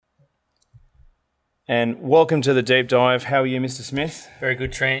And welcome to the deep dive. How are you, Mr. Smith? Very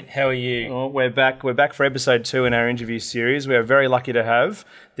good, Trent. How are you? Oh, we're back. We're back for episode 2 in our interview series. We are very lucky to have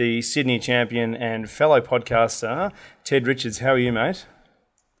the Sydney champion and fellow podcaster, Ted Richards. How are you, mate?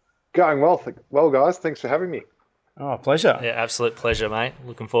 Going well, guys. Thanks for having me. Oh, pleasure. Yeah, absolute pleasure, mate.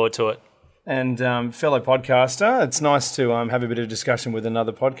 Looking forward to it. And fellow podcaster, it's nice to have a bit of discussion with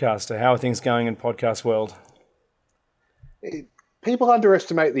another podcaster. How are things going in podcast world? People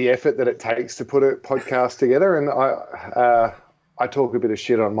underestimate the effort that it takes to put a podcast together, and I talk a bit of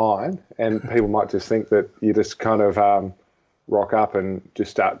shit on mine, and people might just think that you just kind of rock up and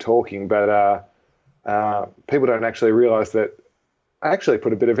just start talking, but people don't actually realise that I actually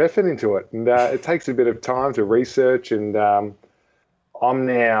put a bit of effort into it, and it takes a bit of time to research, and I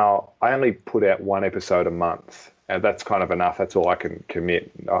only put out one episode a month, and that's kind of enough. That's all I can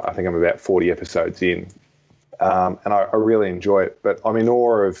commit. I think I'm about 40 episodes in. And I really enjoy it, but I'm in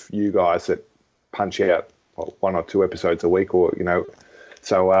awe of you guys that punch out 1 or 2 episodes a week, or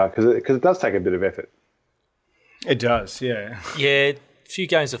so because it does take a bit of effort. It does, yeah. Yeah, a few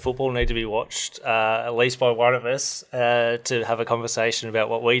games of football need to be watched, at least by one of us, to have a conversation about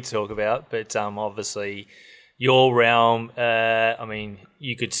what we talk about. But obviously, your realm,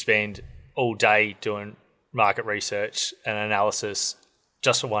 you could spend all day doing market research and analysis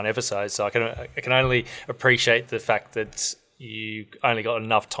just for one episode, so I can only appreciate the fact that you only got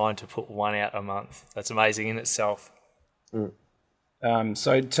enough time to put one out a month. That's amazing in itself.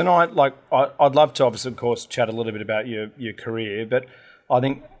 So tonight, I'd love to, obviously, of course, chat a little bit about your career, but I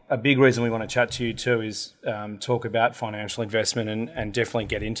think a big reason we want to chat to you too is talk about financial investment and definitely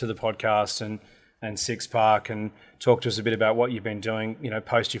get into the podcast and Six Park and talk to us a bit about what you've been doing,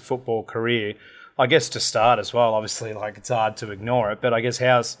 post your football career. I guess to start as well, obviously, it's hard to ignore it, but I guess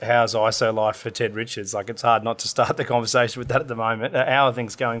how's ISO life for Ted Richards? It's hard not to start the conversation with that at the moment. How are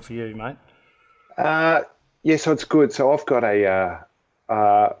things going for you, mate? Yeah, so it's good. So I've got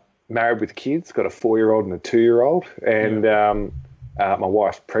married with kids, got a 4-year-old and a 2-year-old, and my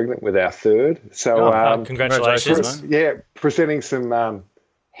wife's pregnant with our third. So congratulations. Presenting some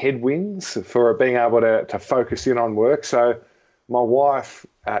headwinds for being able to focus in on work. So my wife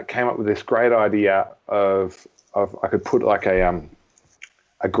came up with this great idea of I could put a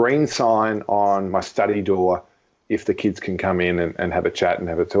green sign on my study door if the kids can come in and have a chat and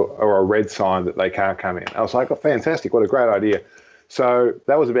have a talk, or a red sign that they can't come in. I was like, oh, fantastic, what a great idea. So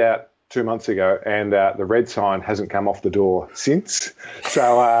that was about 2 months ago, and the red sign hasn't come off the door since.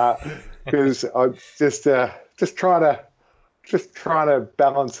 So because I'm just trying to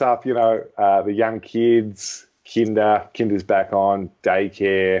balance up, the young kids. Kinder's back on,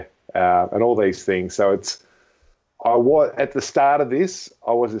 daycare, and all these things. So at the start of this,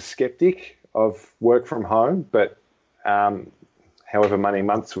 I was a skeptic of work from home, but however many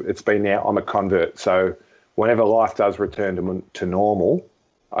months it's been now, I'm a convert. So whenever life does return to normal,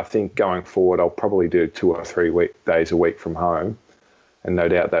 I think going forward, I'll probably do 2 or 3 days a week from home, and no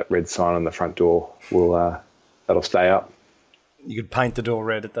doubt that red sign on the front door that'll stay up. You could paint the door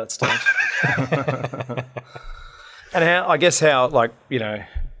red at that stage. And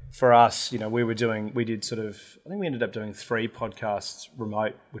for us, we ended up doing 3 podcasts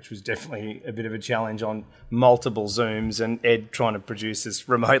remote, which was definitely a bit of a challenge on multiple Zooms, and Ed trying to produce this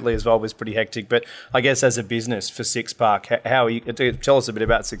remotely as well was pretty hectic. But I guess as a business for Six Park, how are you? Tell us a bit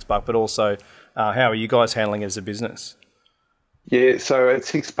about Six Park, but also how are you guys handling it as a business? Yeah, so at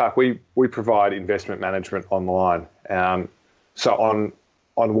Six Park, we provide investment management online. So on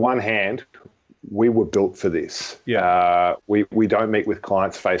one hand, we were built for this. Yeah. We don't meet with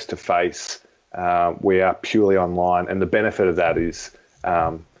clients face to face. We are purely online, and the benefit of that is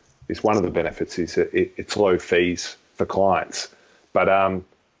one of the benefits is it's low fees for clients. But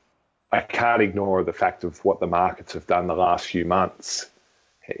I can't ignore the fact of what the markets have done the last few months.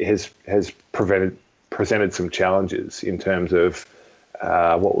 It has presented some challenges in terms of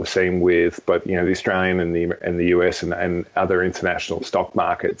what we're seeing with both the Australian and the US and other international stock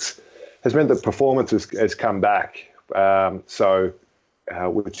markets. Has meant that performance has come back,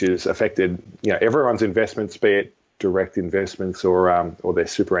 which has affected everyone's investments, be it direct investments or their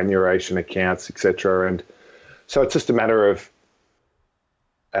superannuation accounts, etc. And so it's just a matter of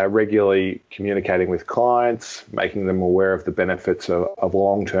regularly communicating with clients, making them aware of the benefits of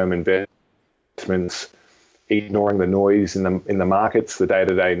long-term investments, ignoring the noise in the markets, the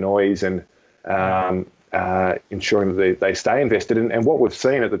day-to-day noise, and ensuring that they stay invested. And what we've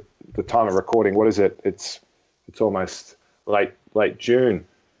seen at the time of recording, what is it? It's almost late June.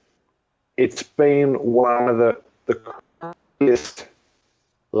 It's been one of the craziest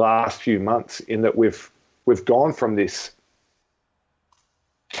last few months in that we've gone from this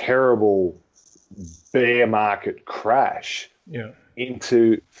terrible bear market crash Yeah.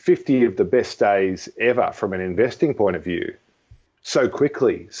 into 50 of the best days ever from an investing point of view so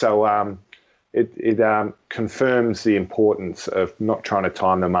quickly. So it confirms the importance of not trying to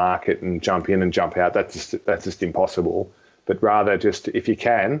time the market and jump in and jump out. That's just impossible. But rather just, if you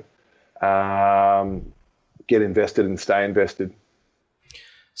can, get invested and stay invested.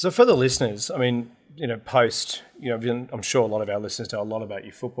 So for the listeners, I mean, post, I'm sure a lot of our listeners know a lot about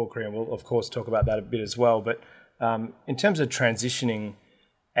your football career, and we'll of course talk about that a bit as well. But in terms of transitioning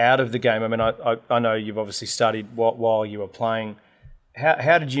out of the game, I mean, I know you've obviously studied while you were playing.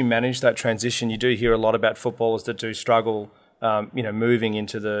 How did you manage that transition? You do hear a lot about footballers that do struggle, moving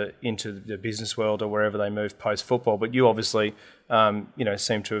into the business world or wherever they move post football. But you obviously,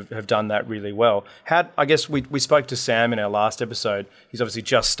 seem to have done that really well. I guess we spoke to Sam in our last episode. He's obviously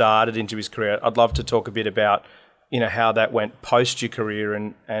just started into his career. I'd love to talk a bit about, how that went post your career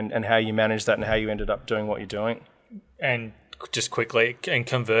and how you managed that and how you ended up doing what you're doing. And just quickly, and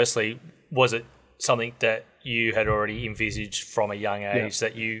conversely, was it something that you had already envisaged from a young age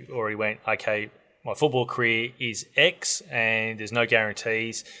that you already went, okay, my football career is X and there's no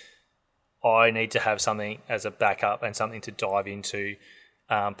guarantees. I need to have something as a backup and something to dive into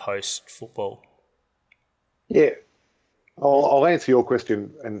post-football? Yeah, I'll answer your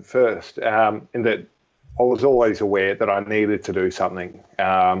question first, in that I was always aware that I needed to do something.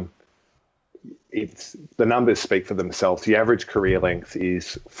 The numbers speak for themselves. The average career length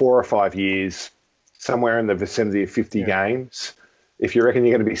is 4 or 5 years, somewhere in the vicinity of 50 games. If you reckon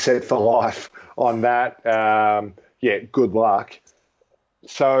you're going to be set for life on that, good luck.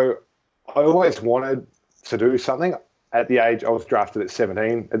 So I always wanted to do something. At the age, I was drafted at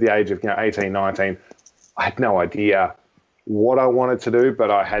 17. At the age of 18, 19, I had no idea what I wanted to do, but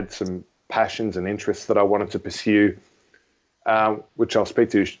I had some passions and interests that I wanted to pursue, which I'll speak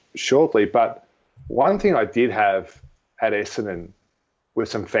to shortly. But one thing I did have at Essendon were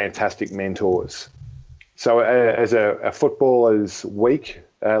some fantastic mentors. So as a footballer's week,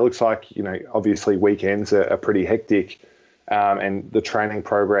 it looks like, obviously weekends are pretty hectic, and the training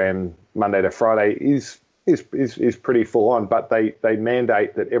program Monday to Friday is pretty full on, but they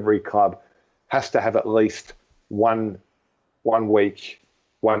mandate that every club has to have at least one week,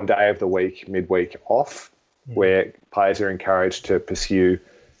 one day of the week, midweek off, where players are encouraged to pursue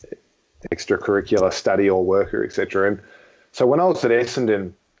extracurricular study or work, or etc. And so when I was at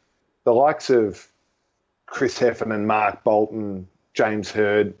Essendon, the likes of Chris Heffernan, Mark Bolton, James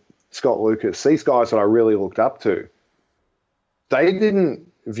Hird, Scott Lucas, these guys that I really looked up to, they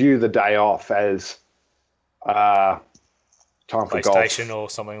didn't view the day off as time for golf. PlayStation or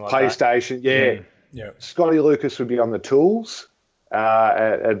something like PlayStation, that. Yeah. Scotty Lucas would be on the tools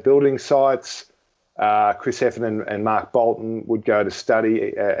at building sites. Chris Heffernan and Mark Bolton would go to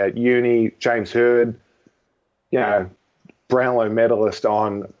study at uni. James Hird, Brownlow medalist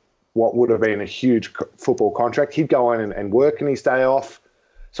on what would have been a huge football contract. He'd go in and work in his day off.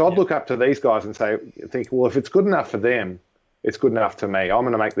 So I'd look up to these guys and think, well, if it's good enough for them, it's good enough to me. I'm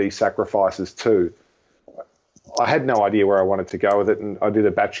going to make these sacrifices too. I had no idea where I wanted to go with it, and I did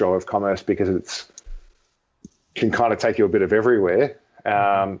a Bachelor of Commerce because it can kind of take you a bit of everywhere,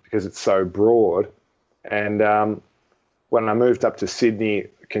 because it's so broad. And when I moved up to Sydney,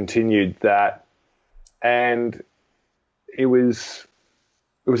 continued that, and it was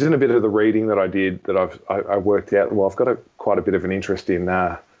in a bit of the reading that I did that I worked out, well, I've got quite a bit of an interest in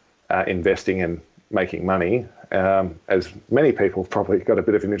investing and making money, as many people have probably got a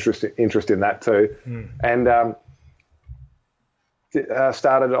bit of an interest in that too. And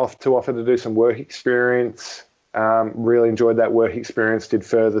started off to offer to do some work experience, really enjoyed that work experience, did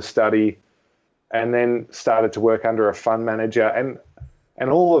further study, and then started to work under a fund manager. And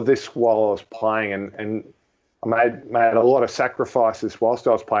all of this while I was playing, and I made a lot of sacrifices whilst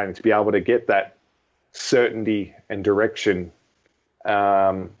I was playing to be able to get that certainty and direction.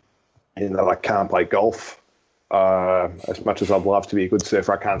 In that I can't play golf as much as I'd love to be a good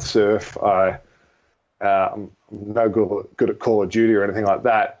surfer. I can't surf. I'm no good at Call of Duty or anything like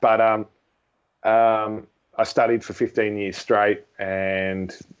that. But I studied for 15 years straight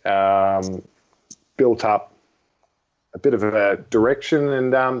and built up a bit of a direction,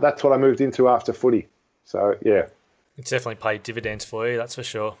 and that's what I moved into after footy. So, yeah. It's definitely paid dividends for you, that's for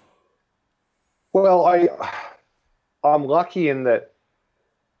sure. Well, I'm lucky in that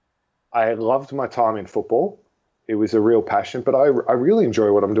I loved my time in football. It was a real passion, but I really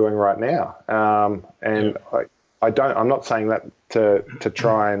enjoy what I'm doing right now. I'm not saying that to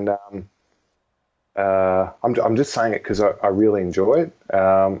try and I'm just saying it because I really enjoy it.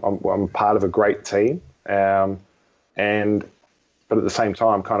 I'm part of a great team, and but at the same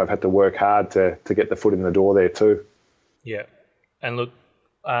time, kind of had to work hard to get the foot in the door there too. Yeah, and look,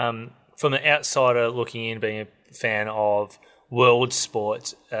 from an outsider looking in, being a fan of world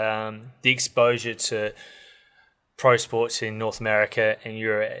sports, the exposure to pro sports in North America and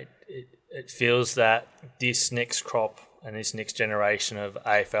Europe, it feels that this next crop and this next generation of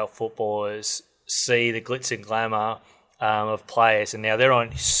AFL footballers see the glitz and glamour of players, and now they're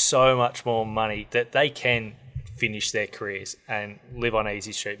on so much more money that they can finish their careers and live on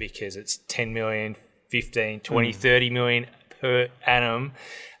easy street because it's 10 million, 15, 20, 30 million per annum,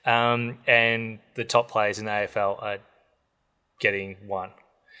 and the top players in the AFL are getting one.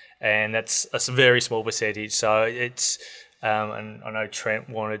 And that's a very small percentage. So it's, and I know Trent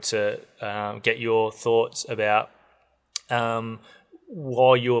wanted to get your thoughts about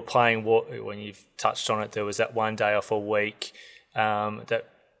while you were playing, when you've touched on it, there was that 1 day off a week that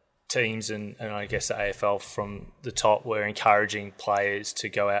teams and I guess the AFL from the top were encouraging players to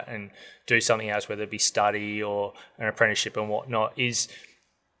go out and do something else, whether it be study or an apprenticeship and whatnot.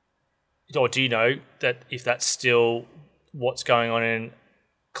 Or do you know that if that's still what's going on in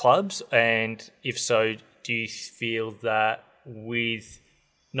clubs? And if so, do you feel that with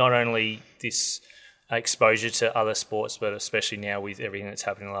not only this exposure to other sports, but especially now with everything that's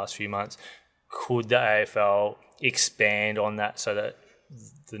happened in the last few months, could the AFL expand on that so that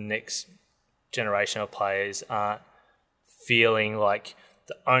the next generation of players aren't feeling like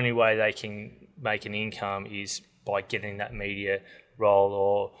the only way they can make an income is by getting that media role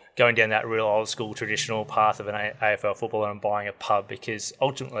or going down that real old school traditional path of an AFL footballer and buying a pub? Because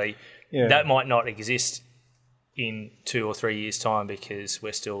ultimately that might not exist in 2 or 3 years' time because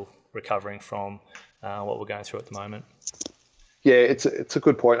we're still recovering from what we're going through at the moment. Yeah, it's a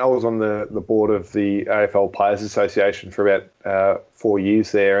good point. I was on the board of the AFL Players Association for about 4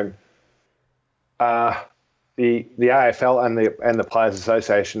 years there, and the AFL and the Players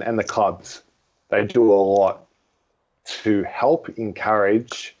Association and the clubs, they do a lot to help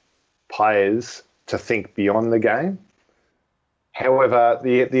encourage players to think beyond the game. However,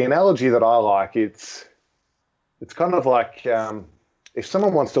 the analogy that I like, it's kind of like if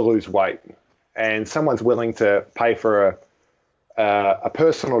someone wants to lose weight and someone's willing to pay for a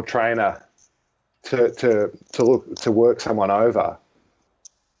personal trainer to work someone over,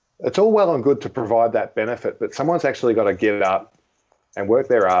 it's all well and good to provide that benefit, but someone's actually got to get up and work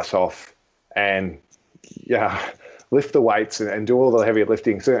their ass off and lift the weights and do all the heavy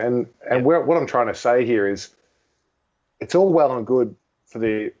lifting. So, what I'm trying to say here is, it's all well and good for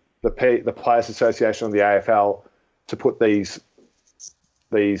the Players Association of the AFL to put these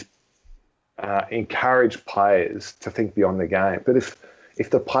encourage players to think beyond the game. But if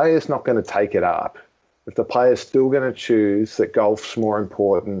the player's not going to take it up, if the player's still going to choose that golf's more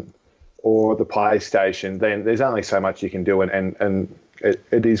important or the PlayStation, then there's only so much you can do, and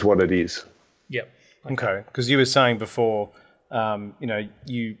it is what it is. Yep. Okay, because you were saying before,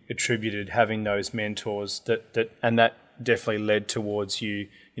 you attributed having those mentors that definitely led towards you,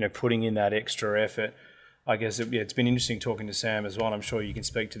 putting in that extra effort. I guess it's been interesting talking to Sam as well, and I'm sure you can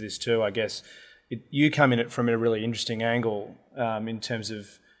speak to this too. I guess you come in it from a really interesting angle in terms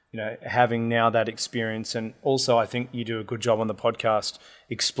of, having now that experience, and also I think you do a good job on the podcast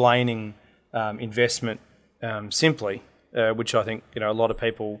explaining investment simply, which I think, a lot of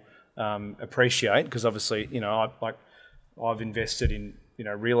people appreciate, because obviously, I've invested in,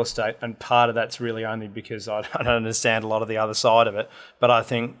 real estate, and part of that's really only because I don't understand a lot of the other side of it. But I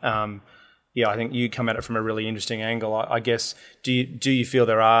think, I think you come at it from a really interesting angle. I guess, do you feel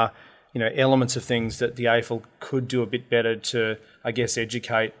there are, elements of things that the AFL could do a bit better to, I guess,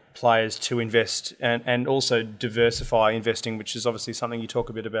 educate players to invest and also diversify investing, which is obviously something you talk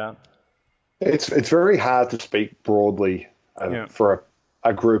a bit about? It's very hard to speak broadly for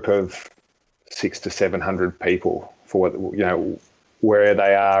a group of 600 to 700 people for where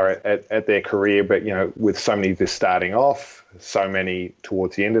they are at their career, but with so many just starting off, so many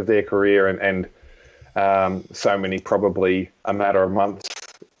towards the end of their career, and so many probably a matter of months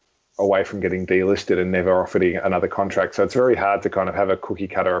away from getting delisted and never offered another contract. So it's very hard to kind of have a cookie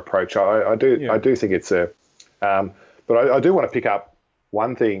cutter approach. I do think it's but I do want to pick up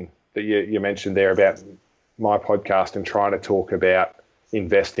one thing that you mentioned there about my podcast and trying to talk about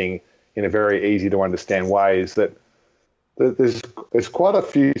investing in a very easy to understand way, is that there's quite a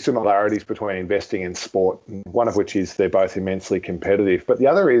few similarities between investing and sport, one of which is they're both immensely competitive. But the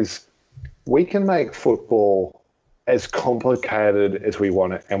other is we can make football as complicated as we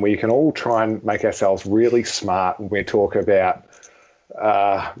want it, and we can all try and make ourselves really smart when we talk about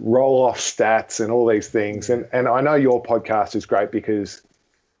roll-off stats and all these things. And I know your podcast is great because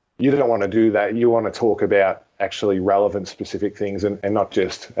you don't want to do that. You want to talk about actually relevant, specific things, and not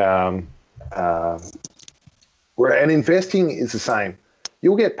just. And investing is the same.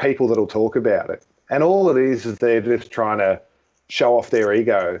 You'll get people that'll talk about it, and all it is they're just trying to show off their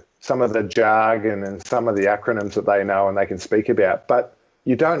ego, some of the jargon and some of the acronyms that they know and they can speak about. But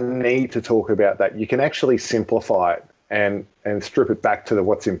you don't need to talk about that. You can actually simplify it and strip it back to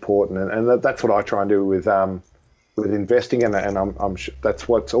what's important. And that's what I try and do with investing. And I'm sure that's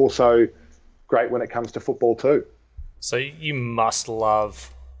what's also great when it comes to football too. So you must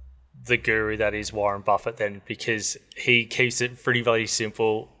love the guru that is Warren Buffett then, because he keeps it pretty very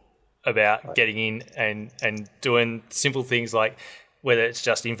simple about getting in and doing simple things like whether it's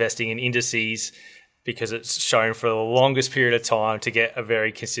just investing in indices because it's shown for the longest period of time to get a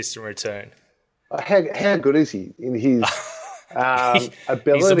very consistent return. How good is he in his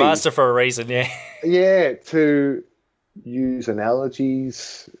ability? He's a master for a reason, yeah. Yeah, to use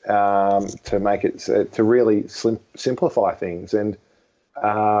analogies, to make it, to really simplify things. And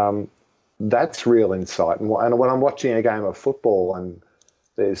that's real insight. And when I'm watching a game of football and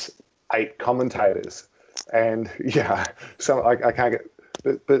there's 8 commentators, and so I can't get,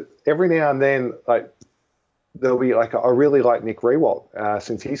 but every now and then, like there'll be like I really like Nick Rewalt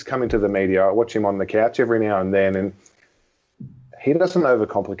since he's come into the media. I watch him on the couch every now and then, and he doesn't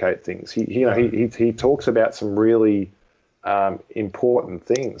overcomplicate things. He talks about some really important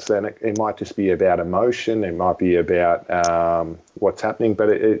things, and it might just be about emotion. It might be about what's happening, but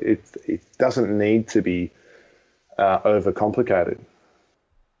it doesn't need to be overcomplicated.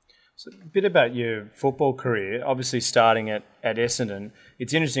 So a bit about your football career, obviously starting at Essendon.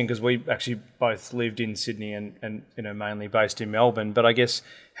 It's interesting because we actually both lived in Sydney and mainly based in Melbourne. But I guess,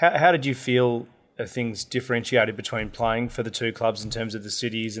 how did you feel things differentiated between playing for the two clubs in terms of the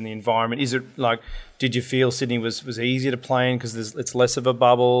cities and the environment? Is it like, did you feel Sydney was easier to play in because it's less of a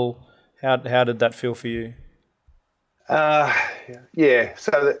bubble? How did that feel for you? Yeah,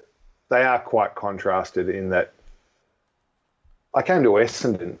 so they are quite contrasted in that I came to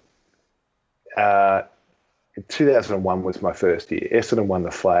Essendon. 2001 was my first year. Essendon won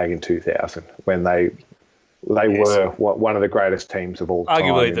the flag in 2000 when they were one of the greatest teams of all time.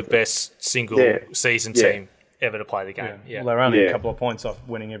 Arguably the best single season team ever to play the game. Yeah. Well, they're only a couple of points off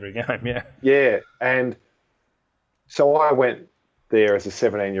winning every game, yeah. Yeah, and so I went there as a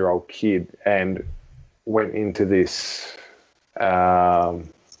 17-year-old kid and went into this I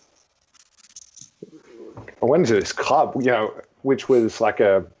went into this club, which was like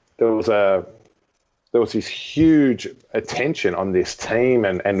there was this huge attention on this team,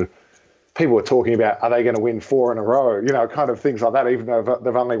 and people were talking about, are they going to win 4 in a row? Kind of things like that, even though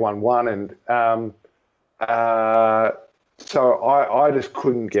they've only won 1. And so I just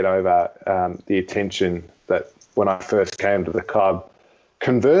couldn't get over the attention that when I first came to the club.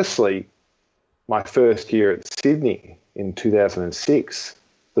 Conversely, my first year at Sydney in 2006,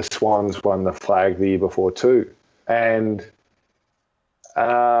 the Swans won the flag the year before too. And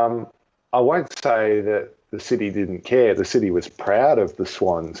I won't say that the city didn't care. The city was proud of the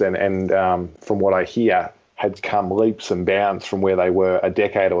Swans and from what I hear, had come leaps and bounds from where they were a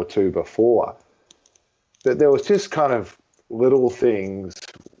decade or two before. But there was just kind of little things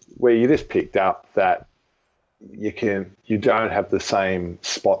where you just picked up that you don't have the same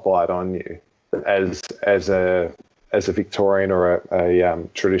spotlight on you as a Victorian or a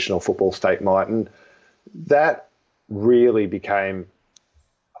traditional football state might. And that really became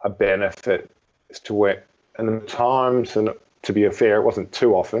a benefit as to where, and the times, and to be fair, it wasn't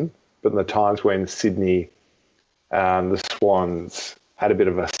too often, but in the times when Sydney, the Swans had a bit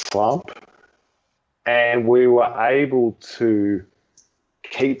of a slump, and we were able to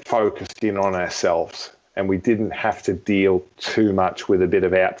keep focused in on ourselves, and we didn't have to deal too much with a bit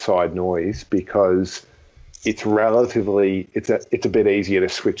of outside noise because it's a bit easier to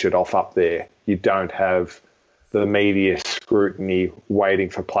switch it off up there. You don't have the media scrutiny waiting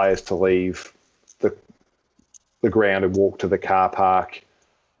for players to leave the ground and walk to the car park.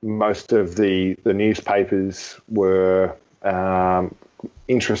 Most of the newspapers were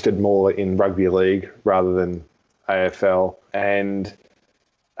interested more in rugby league rather than AFL. And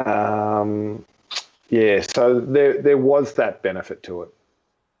so there was that benefit to it.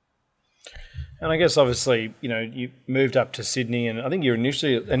 And I guess obviously, you moved up to Sydney, and I think you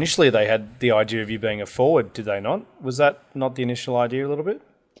initially they had the idea of you being a forward, did they not? Was that not the initial idea a little bit?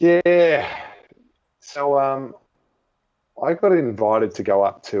 Yeah. So I got invited to go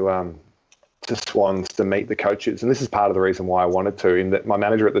up to Swans to meet the coaches, and this is part of the reason why I wanted to. In that my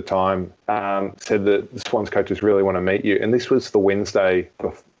manager at the time said that the Swans coaches really want to meet you, and this was the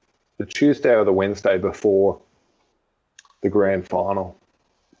Tuesday or the Wednesday before the grand final,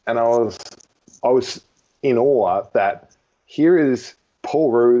 and I was in awe that here is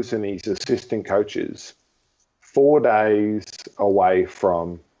Paul Roos and his assistant coaches 4 days away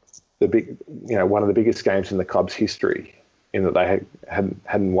from one of the biggest games in the club's history, in that they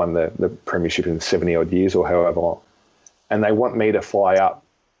hadn't won the premiership in 70 odd years or however long. And they want me to fly up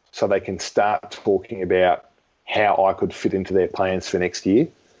so they can start talking about how I could fit into their plans for next year.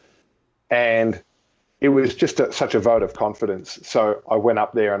 And it was just such a vote of confidence. So I went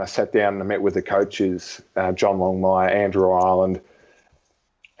up there and I sat down and I met with the coaches, John Longmire, Andrew Ireland,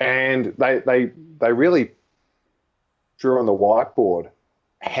 and they really drew on the whiteboard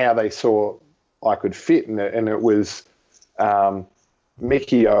how they saw I could fit. And it was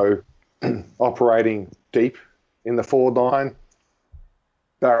Mickey O operating deep in the forward line,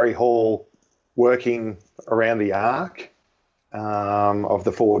 Barry Hall working around the arc of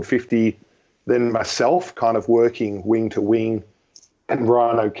the forward 50, then myself kind of working wing to wing, and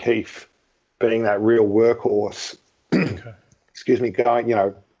Ryan O'Keefe being that real workhorse, going,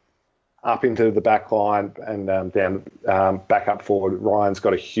 up into the back line and down back up forward. Ryan's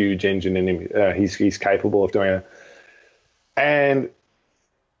got a huge engine in him. He's capable of doing it. And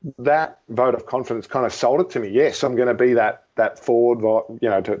that vote of confidence kind of sold it to me. Yes, I'm going to be that forward,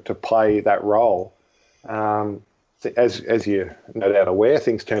 to play that role. As you're no doubt aware,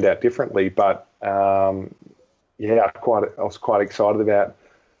 things turned out differently, but I was quite excited about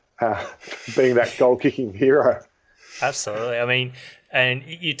being that goal-kicking hero. Absolutely. I mean, and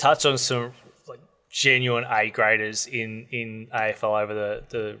you touched on some genuine A-graders in AFL over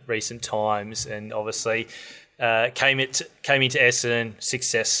the recent times, and obviously came into Essendon,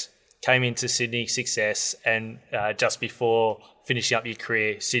 success, came into Sydney, success, and just before finishing up your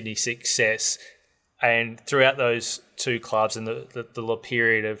career, Sydney, success. And throughout those two clubs and the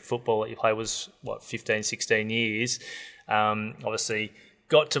period of football that you played was, 15, 16 years, obviously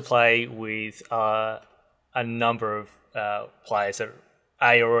got to play with a number of players that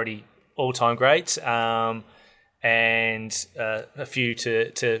are already all-time greats, and a few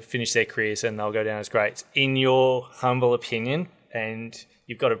to finish their careers and they'll go down as greats. In your humble opinion, and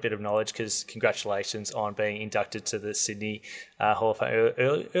you've got a bit of knowledge because congratulations on being inducted to the Sydney Hall of Fame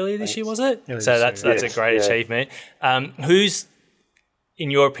earlier this year, was it? So that's a great achievement. Who's,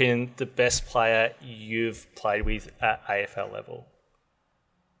 in your opinion, the best player you've played with at AFL level?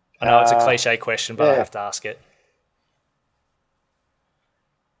 I know it's a cliche question, but I have to ask it.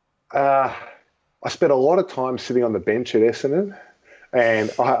 I spent a lot of time sitting on the bench at Essendon, and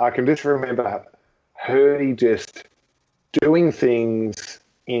I can just remember Hurdy just doing things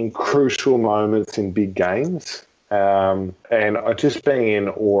in crucial moments in big games, and I just being in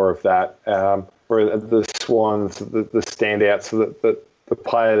awe of that. Where the Swans, the standouts, the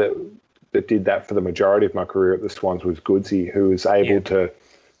player that did that for the majority of my career at the Swans was Goodsey, who was able to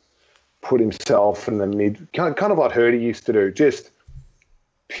put himself in the mid, kind of like Hurdy used to do. Just,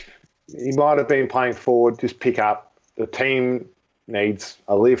 he might have been playing forward, just pick up. The team needs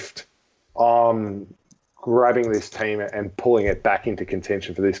a lift. Grabbing this team and pulling it back into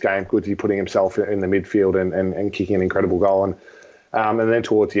contention for this game. Goodsey putting himself in the midfield and kicking an incredible goal. And then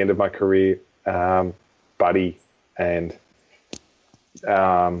towards the end of my career, Buddy and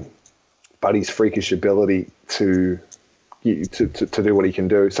Buddy's freakish ability to do what he can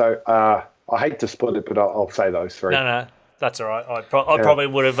do. So I hate to split it, but I'll say those three. No, that's all right. I probably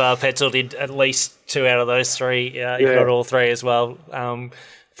would have penciled in at least two out of those three, if not all three as well.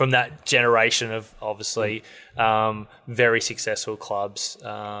 From that generation of obviously very successful clubs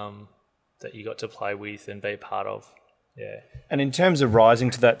that you got to play with and be part of. Yeah. And in terms of rising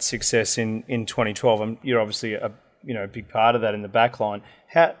to that success in 2012, you're obviously a big part of that in the backline.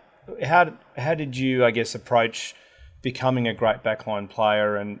 How did you, I guess, approach becoming a great backline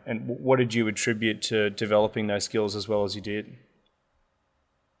player, and what did you attribute to developing those skills as well as you did?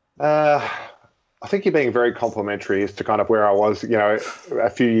 I think you're being very complimentary as to kind of where I was, a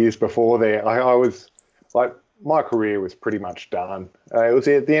few years before there. I was like, my career was pretty much done. It was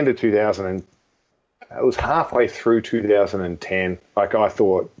at the end of 2000, and it was halfway through 2010. Like, I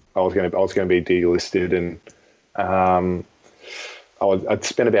thought I was going to be delisted, and I'd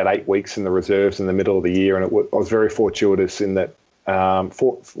spent about 8 weeks in the reserves in the middle of the year, and I was very fortuitous in that.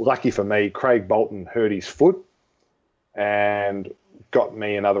 Lucky for me, Craig Bolton hurt his foot, and got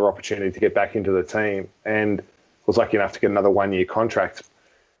me another opportunity to get back into the team, and was lucky enough to get another 1-year contract.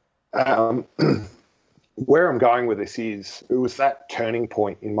 Where I'm going with this is, it was that turning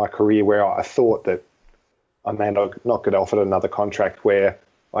point in my career where I thought that I may not get offered another contract, where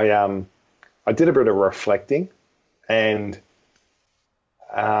I did a bit of reflecting and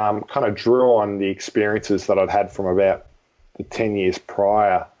kind of drew on the experiences that I'd had from about the 10 years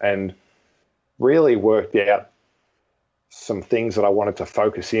prior, and really worked out some things that I wanted to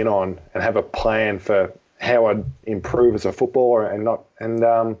focus in on and have a plan for how I'd improve as a footballer and not. And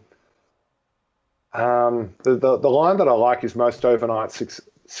the line that I like is most overnight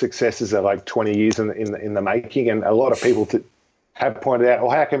successes are like 20 years in the making. And a lot of people have pointed out,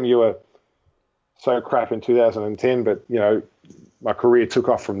 well, how come you were so crap in 2010, but my career took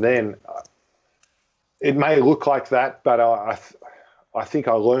off from then? It may look like that, but I think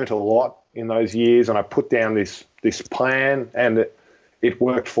I learnt a lot in those years, and I put down this plan, and it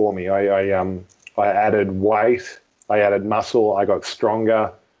worked for me. I added weight, I added muscle, I got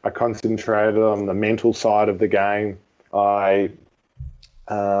stronger, I concentrated on the mental side of the game. I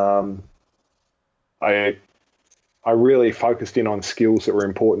really focused in on skills that were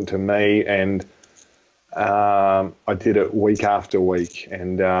important to me, and I did it week after week,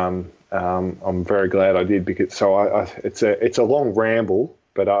 and I'm very glad I did, because it's a long ramble,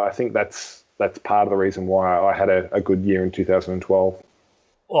 but I think that's part of the reason why I had a good year in 2012.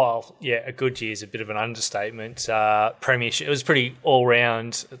 Well, yeah, a good year is a bit of an understatement. Premiership, it was pretty all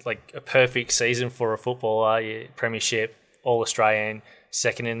round, like a perfect season for a footballer. Yeah, Premiership, All Australian,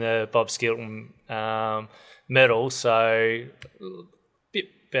 second in the Bob Skilton medal, so bit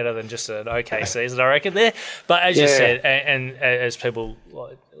better than just an okay season, I reckon there. But as you said, and as people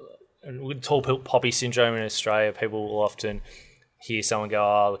with tall poppy syndrome in Australia, people will often hear someone go,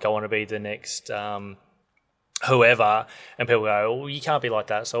 "Oh, look, I want to be the next whoever," and people go, "Well, you can't be like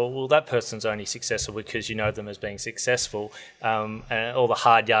that." So, well, that person's only successful because you know them as being successful, and all the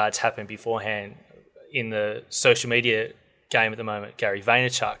hard yards happen beforehand. In the social media game at the moment, Gary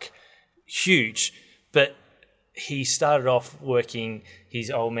Vaynerchuk, huge, but he started off working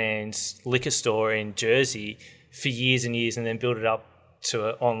his old man's liquor store in Jersey for years and years, and then built it up to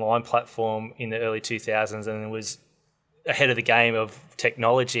an online platform in the early 2000s, and was ahead of the game of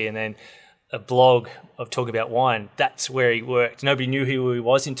technology, and then a blog of talking about wine. That's where he worked. Nobody knew who he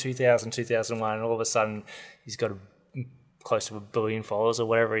was in 2000, 2001, and all of a sudden he's got close to 1 billion followers or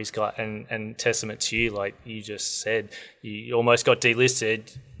whatever he's got, and testament to you, like you just said, you almost got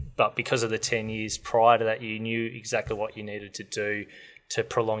delisted, but because of the 10 years prior to that, you knew exactly what you needed to do to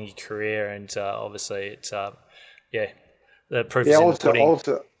prolong your career, and obviously it's, the proof is in the pudding.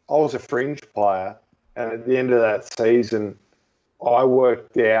 I was a fringe player, and at the end of that season, I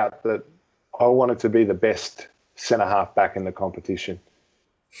worked out that I wanted to be the best centre-half back in the competition.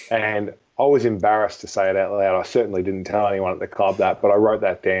 And I was embarrassed to say it out loud. I certainly didn't tell anyone at the club that, but I wrote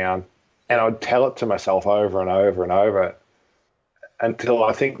that down, and I'd tell it to myself over and over and over until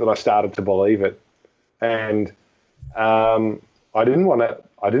I think that I started to believe it. And I didn't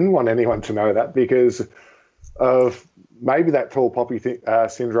want anyone to know that, because of maybe that tall poppy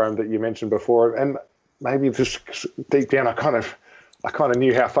syndrome that you mentioned before, and maybe just deep down I kind of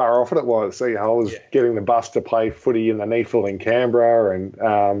knew how far off it was. So I was getting the bus to play footy in the Neefle in Canberra, and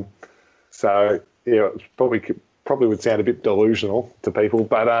it probably would sound a bit delusional to people,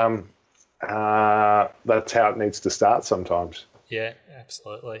 but that's how it needs to start sometimes. Yeah,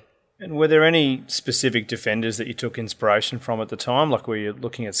 absolutely. And were there any specific defenders that you took inspiration from at the time? Like, were you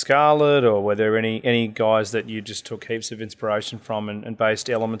looking at Scarlett, or were there any guys that you just took heaps of inspiration from and based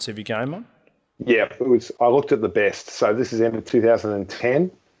elements of your game on? Yeah, I looked at the best. So this is end of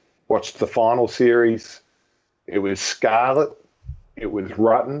 2010. Watched the final series. It was Scarlett. It was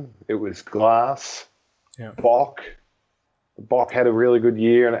Rutten. It was Glass. Yeah. Bock. Bock had a really good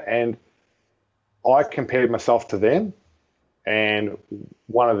year, and I compared myself to them. And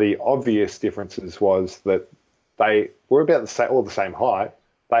one of the obvious differences was that they were about all the same height.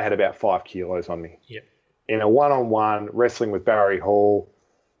 They had about 5 kilos on me. Yep. In a one-on-one wrestling with Barry Hall,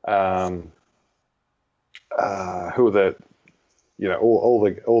 who were all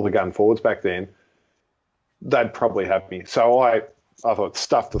the gun forwards back then, they'd probably have me. So I thought,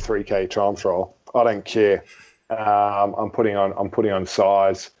 stuff the 3K time trial. I don't care. I'm putting on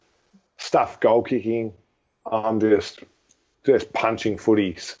size. Stuff goal kicking. I'm just punching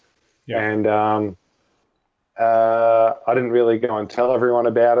footies. Yeah. And I didn't really go and tell everyone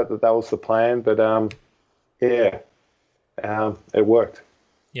about it, that was the plan, but it worked.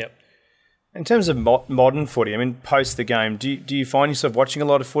 Yep. In terms of modern footy, I mean, post the game, do you find yourself watching a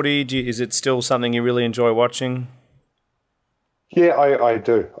lot of footy? Is it still something you really enjoy watching? Yeah, I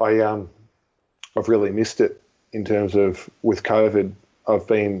do. I've really missed it in terms of, with COVID, I've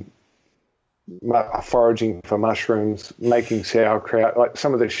been foraging for mushrooms, making sauerkraut, like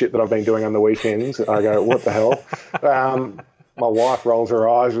some of the shit that I've been doing on the weekends. I go, what the hell? My wife rolls her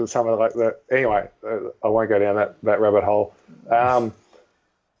eyes with some of like that. Anyway, I won't go down that rabbit hole. I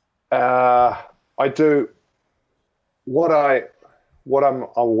do what what I'm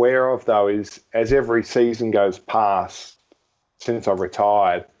aware of, though, is as every season goes past since I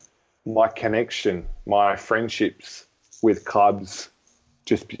retired, my connection, my friendships with clubs,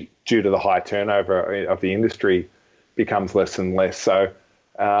 just due to the high turnover of the industry, becomes less and less. So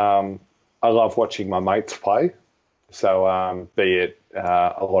I love watching my mates play. So be it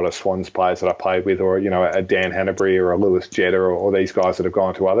a lot of Swans players that I played with, or, a Dan Hanbury or a Lewis Jetta, or these guys that have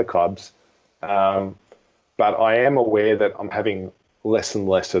gone to other clubs. But I am aware that I'm having less and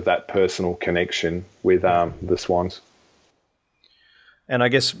less of that personal connection with the Swans. And I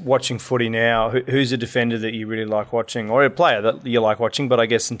guess watching footy now, who's a defender that you really like watching, or a player that you like watching? But I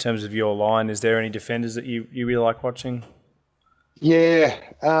guess in terms of your line, is there any defenders that you really like watching? Yeah.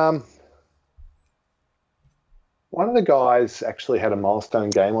 One of the guys actually had a milestone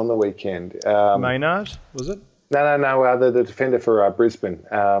game on the weekend. Maynard, was it? No. The defender for Brisbane.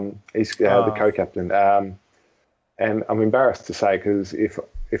 He's the co-captain. And I'm embarrassed to say, because if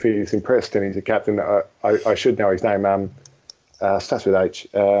he's impressed and he's a captain, I should know his name. Starts with H.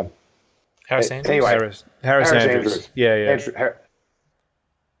 Harris Andrews? Anyway, Harris Andrews. Yeah.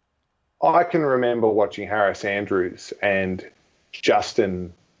 I can remember watching Harris Andrews and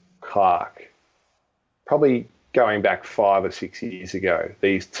Justin Clark, probably going back 5 or 6 years ago.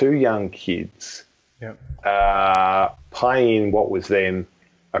 These two young kids playing what was then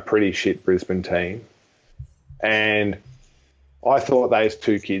a pretty shit Brisbane team. And I thought those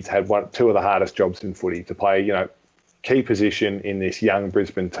two kids had two of the hardest jobs in footy, to play, key position in this young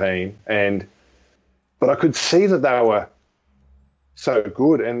Brisbane team. But I could see that they were so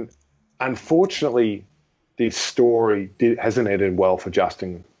good. And unfortunately, this story hasn't ended well for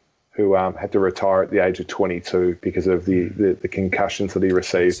Justin, who had to retire at the age of 22 because of the concussions that he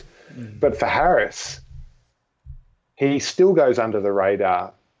received. But for Harris, he still goes under the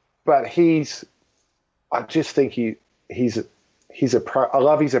radar. But I just think he's a pro. I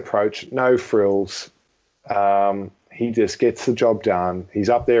love his approach. No frills. He just gets the job done. He's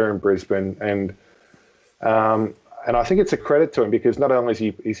up there in Brisbane, and I think it's a credit to him, because not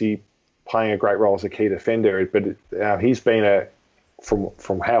only is he playing a great role as a key defender, but he's been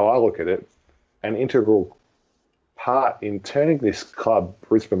from how I look at it, an integral part in turning this club,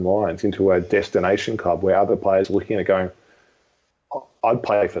 Brisbane Lions, into a destination club where other players are looking at it going, I'd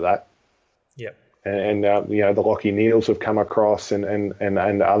play for that. Yep. And the Lockie Neals have come across, and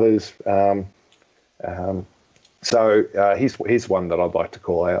others. So he's one that I'd like to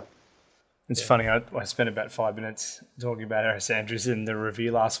call out. It's funny, I spent about 5 minutes talking about Harris Andrews in the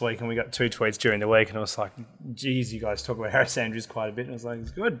review last week, and we got 2 tweets during the week, and I was like, geez, you guys talk about Harris Andrews quite a bit. And I was like,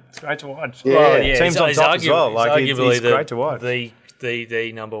 it's good. It's great to watch. Yeah. Team's on top as well. He's great to watch.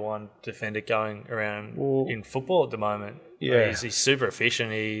 The number one defender going around in football at the moment. Yeah. He's super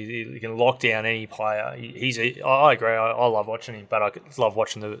efficient. He can lock down any player. I agree. I love watching him, but I love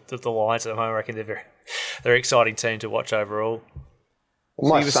watching the Lions at the moment. I reckon they're an exciting team to watch overall.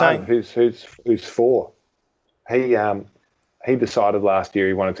 My son, who's 4, he decided last year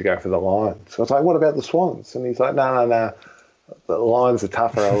he wanted to go for the Lions. So I was like, what about the Swans? And he's like, no. The Lions are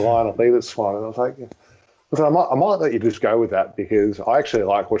tougher. A Lion will beat the Swan. And I was like, I might let you just go with that, because I actually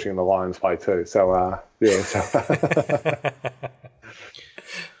like watching the Lions play too. So,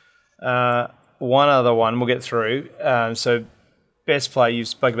 one other one we'll get through. So, best player, you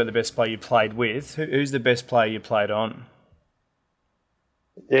spoke about the best player you played with. Who's the best player you played on?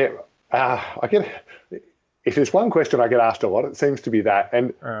 Yeah, if there's one question I get asked a lot, it seems to be that.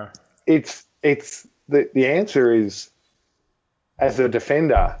 And it's the answer is, as a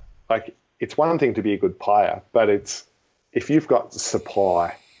defender, like, it's one thing to be a good player, but it's if you've got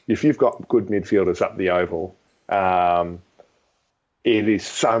supply, if you've got good midfielders up the oval, it is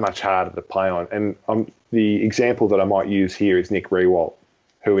so much harder to play on. And the example that I might use here is Nick Riewoldt,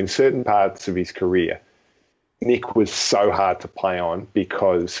 who in certain parts of his career, Nick was so hard to play on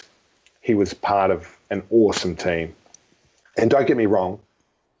because he was part of an awesome team. And don't get me wrong,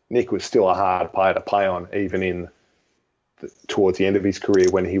 Nick was still a hard player to play on, even towards the end of his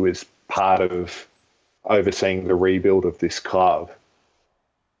career, when he was part of overseeing the rebuild of this club.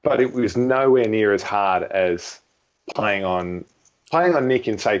 But it was nowhere near as hard as playing on Nick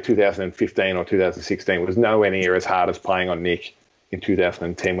in, say, 2015 or 2016 was nowhere near as hard as playing on Nick in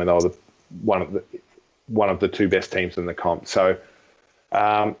 2010, when they were one of the 2 best teams in the comp. So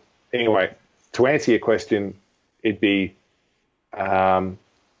anyway, to answer your question, it'd be a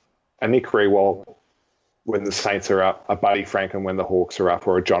Nick Riewoldt when the Saints are up, a Buddy Franklin when the Hawks are up,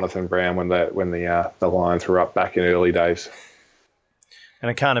 or a Jonathan Brown when the Lions were up back in early days. And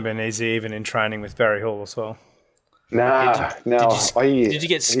it can't have been easy even in training with Barry Hall as well. No. Did you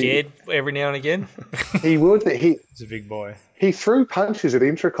get scared every now and again? He would. He's a big boy. He threw punches at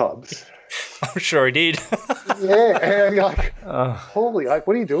intra-clubs. I'm sure he did. Yeah, and you're like, holy, like,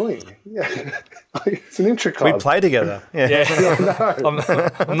 what are you doing? Yeah, like, it's an intra-club. We play together. Yeah.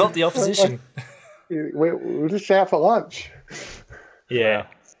 I'm not the opposition. We're just out for lunch. Yeah.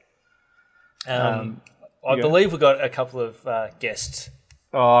 I believe we've got a couple of guests.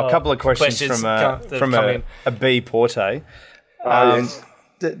 Oh, a couple of questions from a bee Porte. Yes.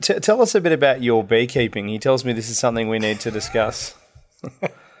 Tell us a bit about your beekeeping. He tells me this is something we need to discuss.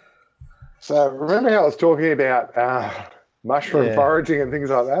 So remember how I was talking about mushroom foraging and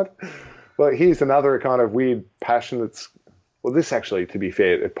things like that? Well, here's another kind of weird passion this actually, to be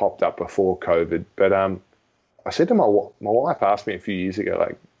fair, it popped up before COVID. But I said to my wife asked me a few years ago,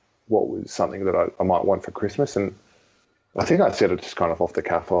 like, what was something that I might want for Christmas? And I think I said it just kind of off the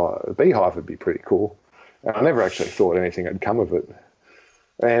cuff, a beehive would be pretty cool. And I never actually thought anything had come of it.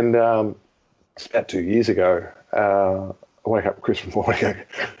 And it's about 2 years ago, I wake up Christmas morning,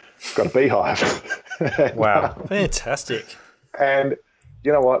 I've got a beehive. Wow. Fantastic. And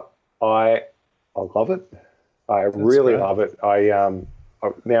you know what? I love it. I really love it.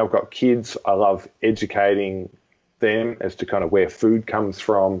 Now I've got kids. I love educating them as to kind of where food comes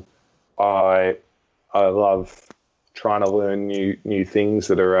from. I love trying to learn new things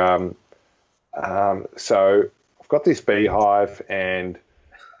that are so I've got this beehive, and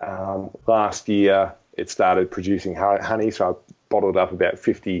last year it started producing honey, so I bottled up about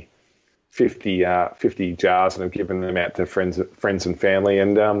 50 jars and I've given them out to friends and family.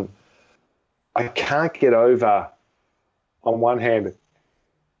 And I can't get over, on one hand,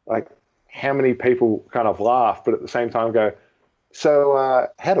 like how many people kind of laugh, but at the same time go, so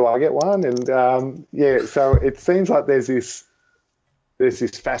how do I get one? And so it seems like there's this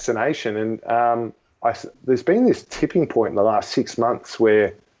fascination, and there's been this tipping point in the last 6 months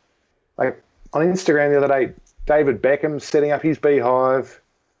where, like, on Instagram the other day, David Beckham's setting up his beehive.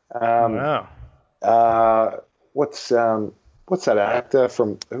 Wow. What's that actor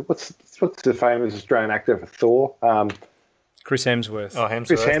from? What's the famous Australian actor for Thor? Chris Hemsworth. Oh, Hemsworth.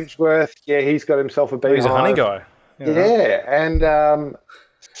 Chris Hemsworth. Yeah, he's got himself a beehive. He's a honey guy. Yeah, and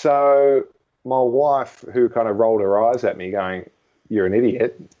so my wife, who kind of rolled her eyes at me, going, "You're an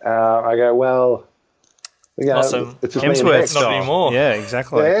idiot." I go, "Well, Awesome. it's just Hemsworth style. Not anymore. Yeah,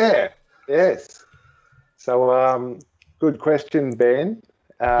 exactly. Yeah. Yes. So, good question, Ben.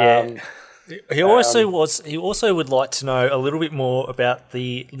 He also would like to know a little bit more about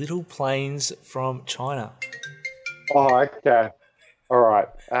the little planes from China. Oh, okay. All right.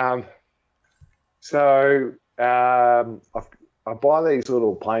 I buy these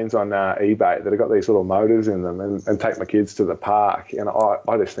little planes on eBay that have got these little motors in them, and take my kids to the park. And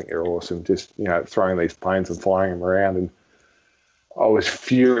I just think they're awesome, just, throwing these planes and flying them around. And I was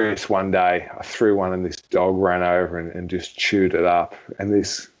furious one day. I threw one and this dog ran over and just chewed it up. And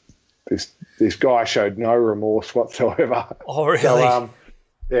this guy showed no remorse whatsoever. Oh, really? So,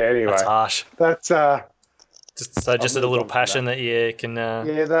 anyway. That's harsh. That's just a little passion that you can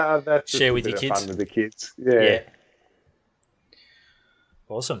that's share with your kids. Fun with the kids. Yeah.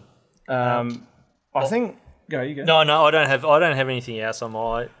 Awesome. I think. Go, you go. No, I don't have anything else on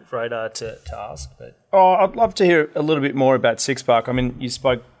my radar to ask. But I'd love to hear a little bit more about Six Park. I mean, you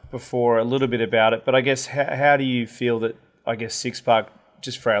spoke before a little bit about it, but I guess how do you feel that, I guess, Six Park,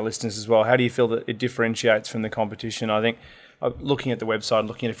 just for our listeners as well, how do you feel that it differentiates from the competition? I think looking at the website,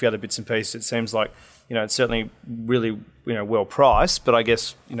 looking at a few other bits and pieces, it seems like, it's certainly really, well priced, but I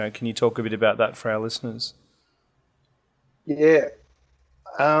guess, can you talk a bit about that for our listeners? Yeah.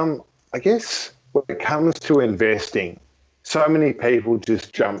 I guess when it comes to investing, so many people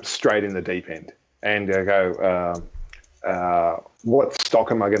just jump straight in the deep end and go, what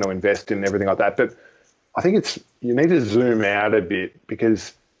stock am I going to invest in and everything like that. But I think you need to zoom out a bit,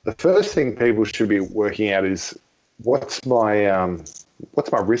 because the first thing people should be working out is what's my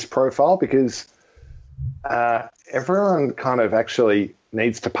risk profile, because everyone kind of actually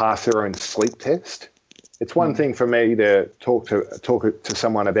needs to pass their own sleep test. It's one thing for me to talk to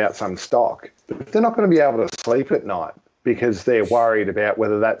someone about some stock, but they're not going to be able to sleep at night because they're worried about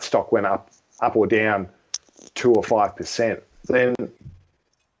whether that stock went up or down 2 or 5%. Then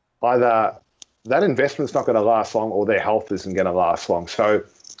either that investment's not going to last long, or their health isn't going to last long. So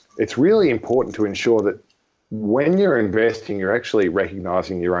it's really important to ensure that when you're investing, you're actually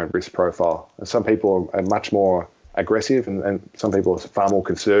recognizing your own risk profile. And some people are much more aggressive, and some people are far more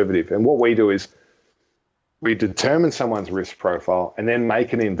conservative. And what we do is we determine someone's risk profile and then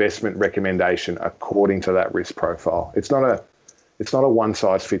make an investment recommendation according to that risk profile. It's not a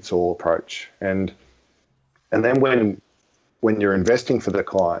one-size-fits-all approach. And And then when you're investing for the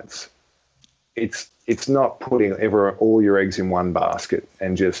clients, it's not putting all your eggs in one basket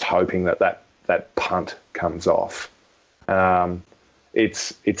and just hoping that punt comes off.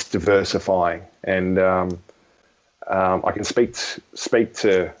 It's diversifying, and I can speak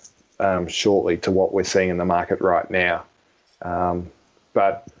to shortly to what we're seeing in the market right now.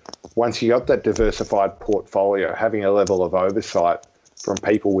 But once you got that diversified portfolio, having a level of oversight from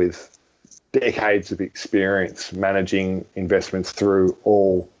people with decades of experience managing investments through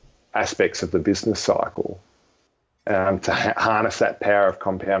all aspects of the business cycle, to harness that power of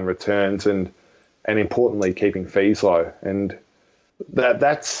compound returns and importantly keeping fees low, and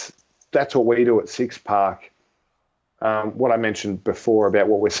that's what we do at Six Park. What I mentioned before about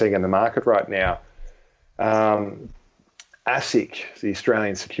what we're seeing in the market right now, ASIC, the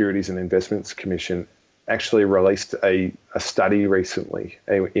Australian Securities and Investments Commission, actually released a study recently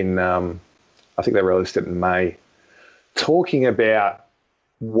in I think they released it in May, talking about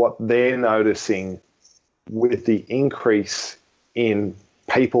what they're noticing with the increase in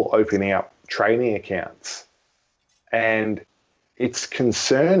people opening up trading accounts. And it's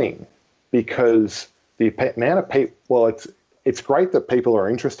concerning because the amount of people, well, it's great that people are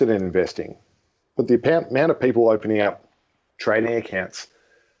interested in investing, but the amount of people opening up trading accounts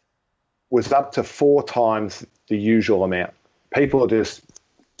was up to 4 times the usual amount. People are just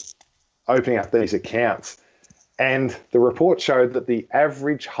opening up these accounts. And the report showed that the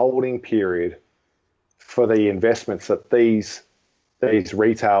average holding period for the investments that these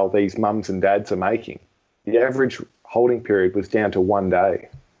mums and dads are making, the average holding period was down to 1 day.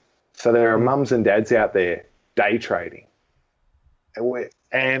 So there are mums and dads out there day trading.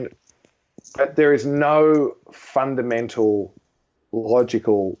 But there is no fundamental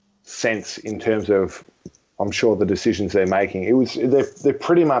logical sense in terms of, I'm sure, the decisions they're making. They're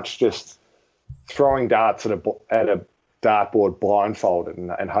pretty much just throwing darts at a dartboard blindfolded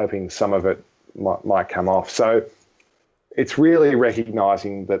and hoping some of it might come off. So it's really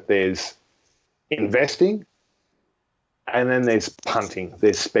recognizing that there's investing and then there's punting,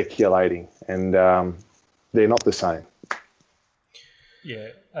 there's speculating, and they're not the same. Yeah,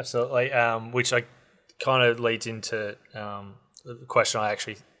 absolutely. Which I kind of leads into the question I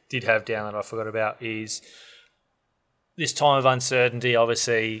actually did have down that I forgot about is this time of uncertainty,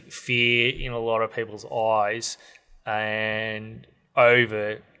 obviously fear in a lot of people's eyes, and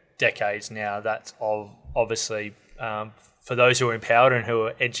over decades now, that's obviously for those who are empowered and who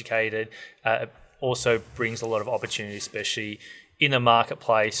are educated, also brings a lot of opportunity, especially in the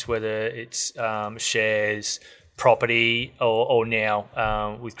marketplace, whether it's shares, property, or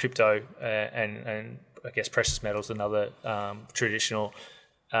now with crypto and I guess precious metals, another traditional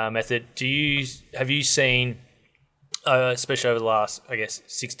method. Have you seen, especially over the last, I guess,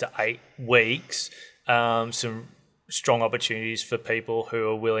 6 to 8 weeks, some strong opportunities for people who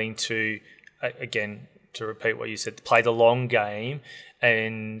are willing to, again, to repeat what you said, play the long game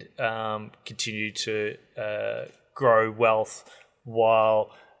and continue to grow wealth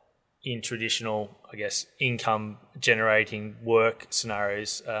while in traditional, I guess, income generating work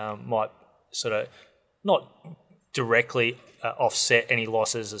scenarios might sort of not directly offset any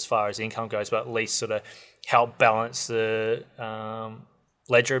losses as far as income goes, but at least sort of help balance the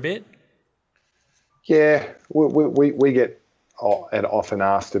ledger a bit? Yeah, we get often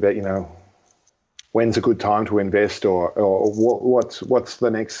asked about, when's a good time to invest, or what's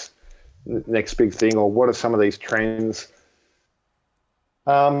the next big thing, or what are some of these trends?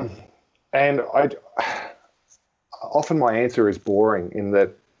 And often my answer is boring, in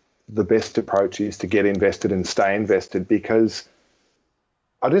that the best approach is to get invested and stay invested, because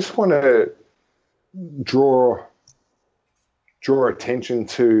I just want to draw attention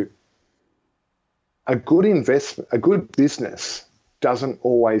to a good investment. A good business doesn't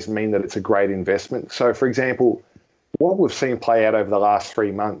always mean that it's a great investment. So, for example, what we've seen play out over the last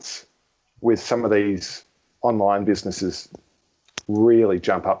 3 months with some of these online businesses really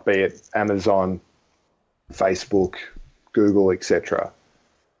jump up, be it Amazon, Facebook, Google, etc.,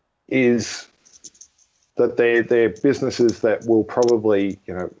 is that they're businesses that will probably,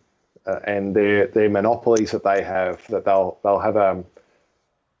 and they're monopolies that they have, that they'll have a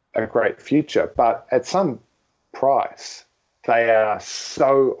great future, but at some price they are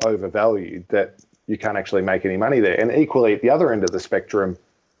so overvalued that you can't actually make any money there. And equally, at the other end of the spectrum,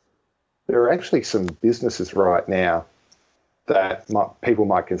 there are actually some businesses right now that people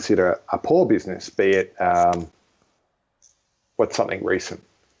might consider a poor business, be it what's something recent,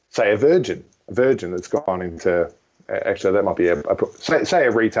 say a Virgin that's gone into, actually that might be say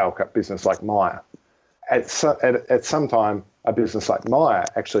a retail business like Myer, at some time, a business like Myer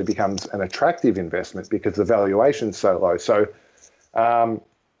actually becomes an attractive investment because the valuation's so low. So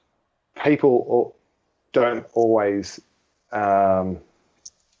people don't always can't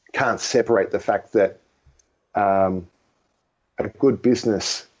separate the fact that a good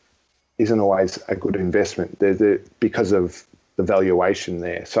business isn't always a good investment because of the valuation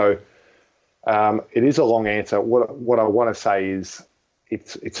there. So it is a long answer. What I want to say is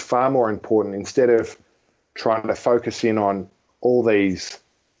it's far more important, instead of trying to focus in on all these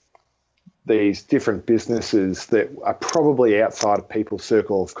different businesses that are probably outside of people's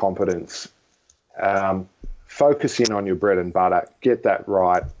circle of competence. Focus in on your bread and butter, get that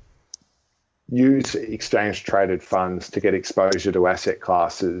right. Use exchange traded funds to get exposure to asset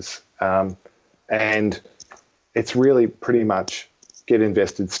classes. And it's really pretty much get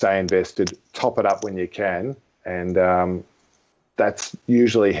invested, stay invested, top it up when you can. And that's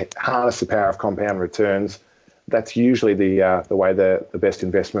usually harness the power of compound returns. That's usually the way the best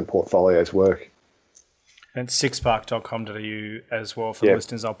investment portfolios work. And sixpark.com.au as well for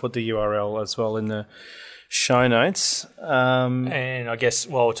listeners. I'll put the URL as well in the show notes. And I guess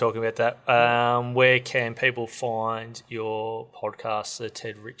while we're talking about that, where can people find your podcast, the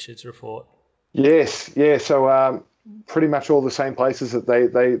Ted Richards Report? Yes, yeah. So pretty much all the same places that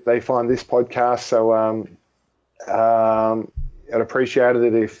they find this podcast. So I'd appreciate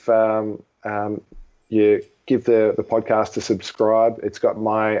it if you give the podcast a subscribe. It's got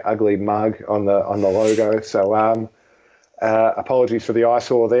my ugly mug on the logo. So apologies for the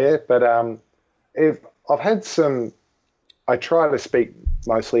eyesore there. But if I've had some, I try to speak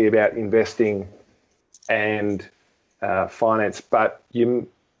mostly about investing and finance, but you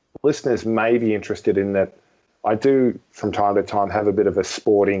listeners may be interested in that. I do from time to time have a bit of a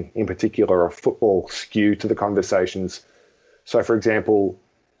sporting, in particular a football skew to the conversations. So for example,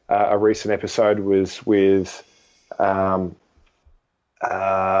 a recent episode was with the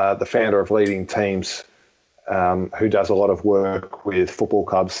founder of Leading Teams, who does a lot of work with football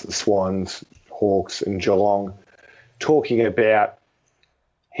clubs, the Swans, Hawks and Geelong, talking about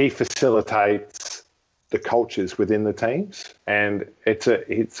he facilitates the cultures within the teams, and it's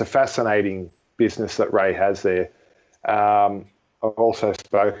a fascinating business that Ray has there. I've also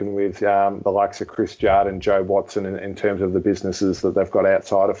spoken with the likes of Chris Judd and Joe Watson in terms of the businesses that they've got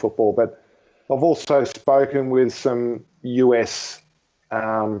outside of football, but I've also spoken with some US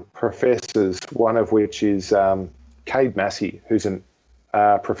professors, one of which is Cade Massey, who's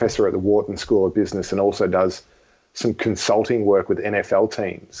a professor at the Wharton School of Business and also does some consulting work with NFL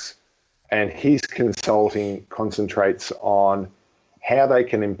teams. And his consulting concentrates on how they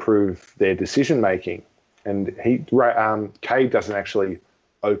can improve their decision-making. And Cade doesn't actually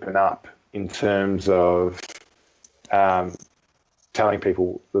open up in terms of telling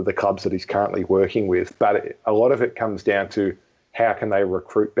people the clubs that he's currently working with, but a lot of it comes down to how can they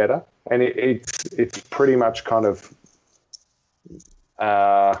recruit better. And it's pretty much kind of,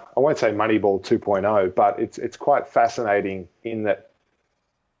 I won't say Moneyball 2.0, but it's quite fascinating in that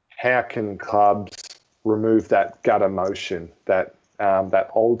how can clubs remove that gut emotion, that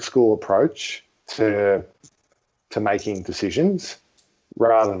old school approach to making decisions,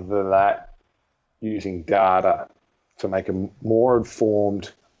 rather than that using data to make a more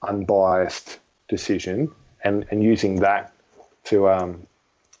informed, unbiased decision, and using that to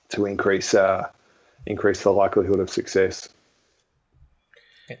increase the likelihood of success.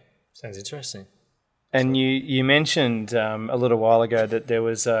 Yeah, sounds interesting. And you mentioned a little while ago that there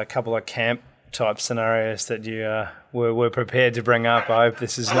was a couple of camp type scenarios that you were prepared to bring up. I hope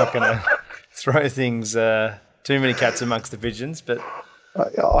this is not going to throw things too many cats amongst the pigeons. But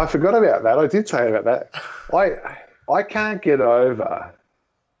I forgot about that. I did say about that. I can't get over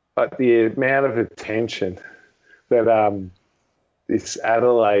the amount of attention that this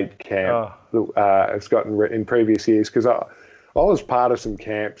Adelaide camp has gotten in previous years, because I was part of some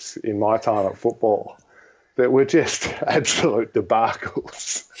camps in my time at football that were just absolute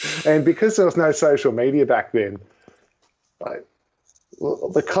debacles. And because there was no social media back then,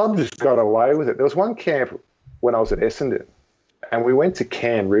 the club just got away with it. There was one camp when I was at Essendon, and we went to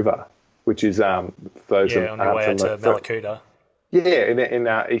Cairn River, which is on your way out to Mallacoota. Yeah, in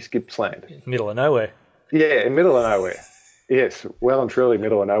East Gippsland. Middle of nowhere. Yeah, in middle of nowhere. Yes, well and truly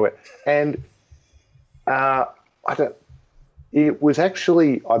middle of nowhere. And it was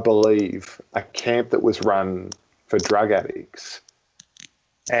actually, I believe, a camp that was run for drug addicts,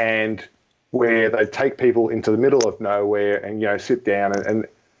 and where they take people into the middle of nowhere and sit down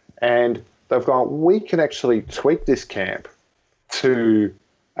and they've gone, we can actually tweak this camp to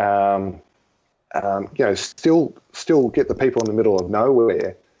still get the people in the middle of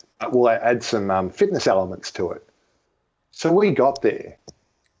nowhere, we'll add some fitness elements to it. So we got there,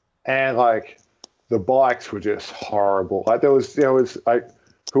 and like the bikes were just horrible. Like there was like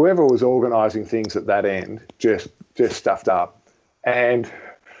whoever was organising things at that end just stuffed up, and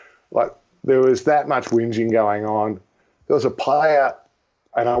like there was that much whinging going on. There was a player,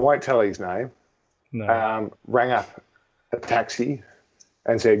 and I won't tell his name, rang up a taxi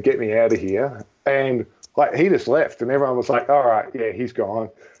and said, "Get me out of here." And like he just left, and everyone was like, "All right, yeah, he's gone."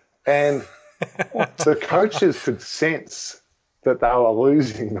 And the coaches could sense that they were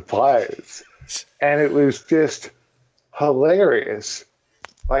losing the players, and it was just hilarious.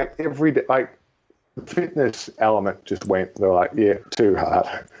 Like every day, like the fitness element just went. They're like, "Yeah, too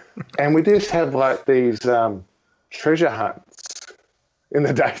hard," and we just had like these treasure hunts in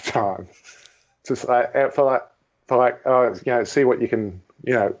the daytime, just like for see what you can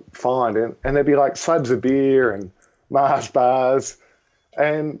find, and there'd be like slabs of beer and Mars bars,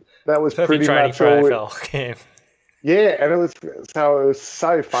 and that was perfect pretty training much for all. AFL camp. Yeah, and it was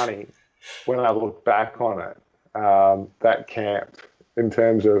so funny when I look back on it, that camp in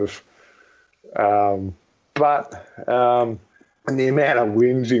terms of, and the amount of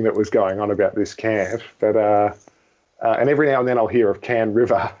whinging that was going on about this camp. But and every now and then I'll hear of Can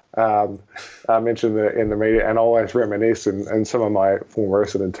River mentioned in the media, and I always reminisce, and some of my former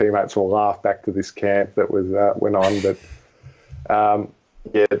Essendon teammates will laugh back to this camp that was went on. But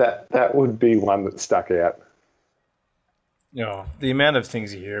that would be one that stuck out. The amount of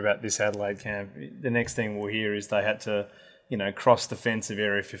things you hear about this Adelaide camp, the next thing we'll hear is they had to, cross the fence of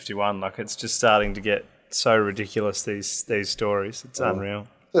Area 51. Like, it's just starting to get so ridiculous, these stories. It's unreal.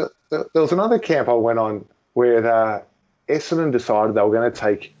 There was another camp I went on where Essendon decided they were going to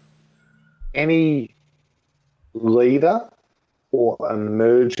take any leader or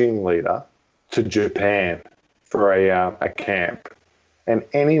emerging leader to Japan for a camp. And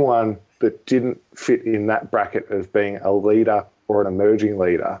anyone that didn't fit in that bracket as being a leader or an emerging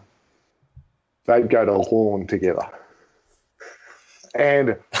leader, they'd go to Lawn together.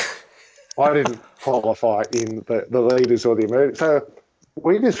 And I didn't qualify in the leaders or the emerging. So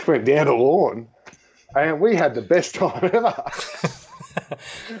we just went down to Lawn and we had the best time ever.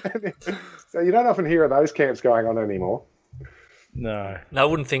 So you don't often hear of those camps going on anymore. No, I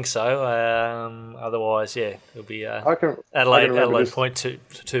wouldn't think so. Otherwise, yeah, it'll be Adelaide Point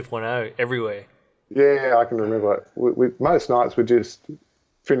 2.0 everywhere. Yeah, I can remember it. Most nights we just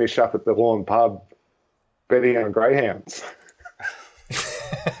finish up at the Lawn pub betting on greyhounds.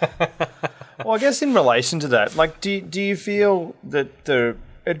 Well, I guess in relation to that, like, do you feel that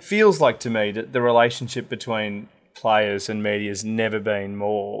it feels like to me that the relationship between players and media has never been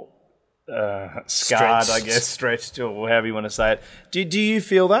more scarred, stretched, or however you want to say it. Do you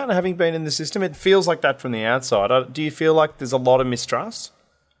feel that, having been in the system? It feels like that from the outside. Do you feel like there's a lot of mistrust?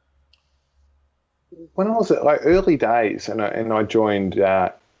 When I was at early days and I joined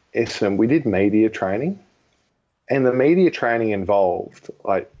Essendon, we did media training, and the media training involved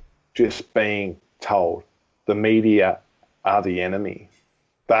just being told the media are the enemy.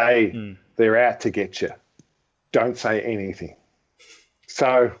 They're out to get you. Don't say anything.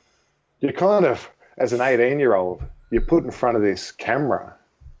 So you kind of, as an 18-year-old, you're put in front of this camera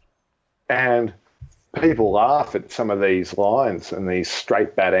and people laugh at some of these lines and these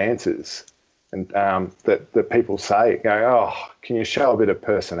straight bad answers and that people say, go, "Oh, can you show a bit of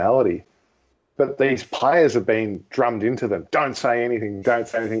personality?" But these players have been drummed into them. Don't say anything. Don't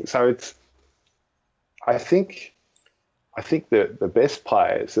say anything. So I think the best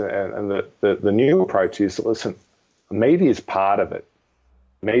players and the new approach is, listen, media is part of it.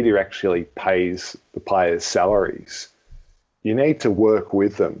 Media actually pays the players' salaries. You need to work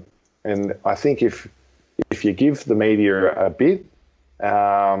with them. And I think if you give the media a bit,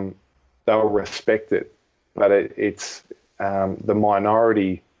 they'll respect it. But it's the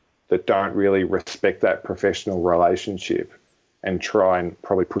minority that don't really respect that professional relationship and try and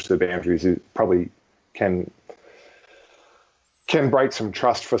probably push the boundaries, it probably can break some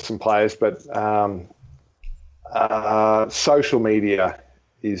trust for some players. But social media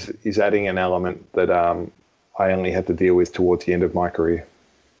is adding an element that I only had to deal with towards the end of my career.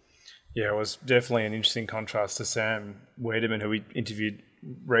 Yeah, it was definitely an interesting contrast to Sam Weideman, who we interviewed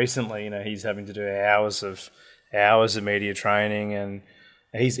recently. He's having to do hours of media training, and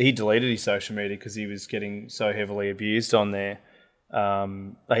he deleted his social media because he was getting so heavily abused on there.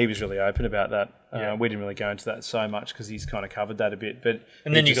 He was really open about that. Yeah. We didn't really go into that so much because he's kind of covered that a bit. But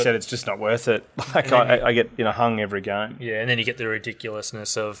and then he said it's just not worth it. I get hung every game. Yeah, and then you get the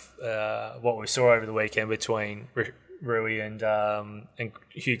ridiculousness of what we saw over the weekend between Rui and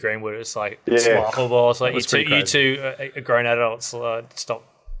Hugh Greenwood. It's like it's laughable. It's like you two are grown adults. Stop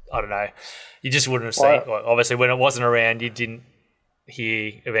I don't know. You just wouldn't have seen. Well, obviously, when it wasn't around, you didn't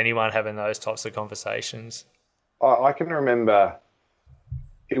hear of anyone having those types of conversations. I can remember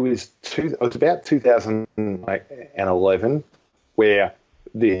it was about 2011 where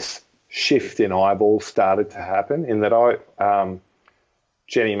this shift in eyeballs started to happen. In that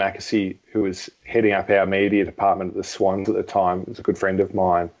Jenny Mackesy, who was heading up our media department at the Swans at the time, was a good friend of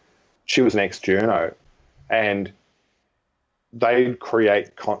mine. She was an ex-journo, and they'd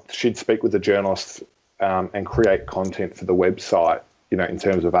she'd speak with the journalists and create content for the website, in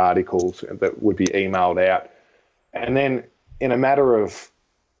terms of articles that would be emailed out. And then in a matter of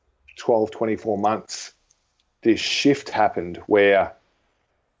 12, 24 months, this shift happened where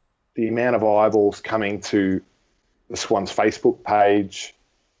the amount of eyeballs coming to the Swans Facebook page,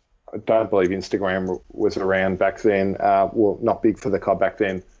 I don't believe Instagram was around back then, not big for the club back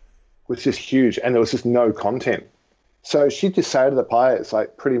then, was just huge. And there was just no content. So she'd just say to the players,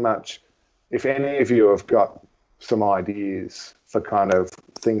 like, pretty much, if any of you have got some ideas for kind of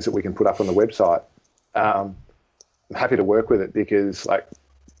things that we can put up on the website, I'm happy to work with it, because like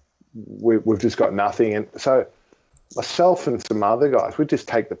we've just got nothing. And so myself and some other guys, we'd just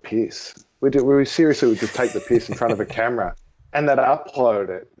take the piss. We seriously would just take the piss in front of a camera, and they'd upload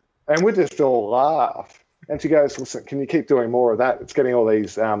it. And we'd just all laugh. And she goes, listen, can you keep doing more of that? It's getting all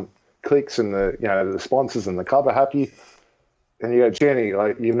these clicks, and the sponsors and the club are happy. And you go, Jenny,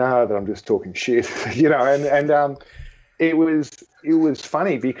 like, that I'm just talking shit, and it was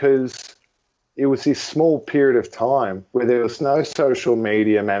funny because it was this small period of time where there was no social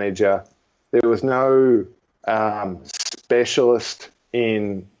media manager, there was no specialist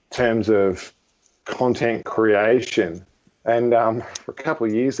in terms of content creation, and for a couple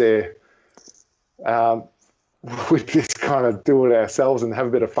of years there, we'd just kind of do it ourselves and have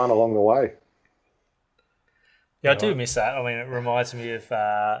a bit of fun along the way. Yeah, I do miss that. I mean, it reminds me of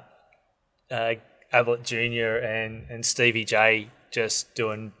Ablett Jr. and Stevie J just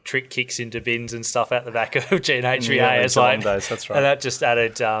doing trick kicks into bins and stuff out the back of GNH3A. That's right. And that just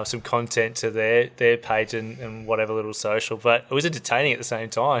added some content to their page and whatever little social. But it was entertaining at the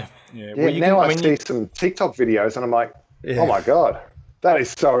same time. Yeah, now I see some TikTok videos and I'm like, oh my God, that is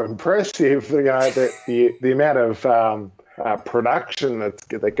so impressive. The amount of production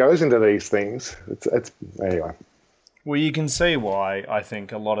that goes into these things. It's anyway. Well, you can see why I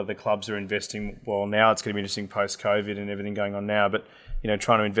think a lot of the clubs are investing. Well, now it's going to be interesting post-COVID and everything going on now, but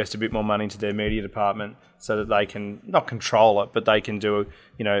trying to invest a bit more money into their media department so that they can not control it, but they can do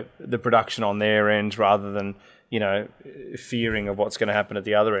the production on their end rather than fearing of what's going to happen at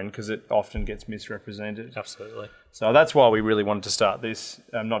the other end, because it often gets misrepresented. Absolutely. So that's why we really wanted to start this,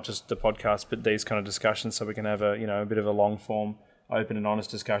 not just the podcast, but these kind of discussions, so we can have a bit of a long form, open and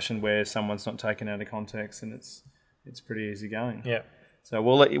honest discussion where someone's not taken out of context, and it's pretty easy going. Yeah. So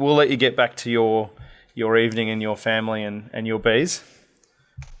we'll let you get back to your evening and your family and your bees.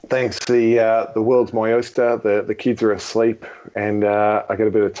 Thanks. The world's my oyster. The kids are asleep, and I get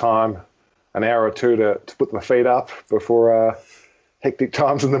a bit of time, an hour or two to put my feet up before hectic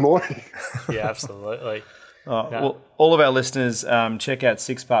times in the morning. Yeah, absolutely. Well, all of our listeners, check out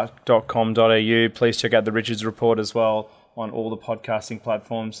sixpack.com.au. Please check out the Richards Report as well on all the podcasting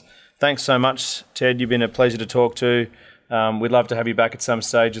platforms. Thanks so much, Ted. You've been a pleasure to talk to. We'd love to have you back at some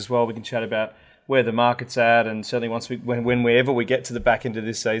stage as well. We can chat about where the market's at, and certainly whenever we get to the back end of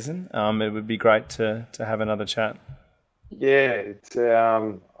this season, it would be great to have another chat. Yeah,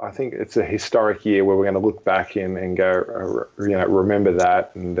 I think it's a historic year where we're going to look back and go, remember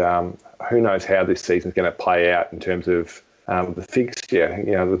that, and who knows how this season's going to play out in terms of the fixture.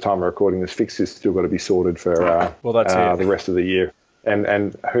 At the time of recording, this fixture's still got to be sorted for the rest of the year.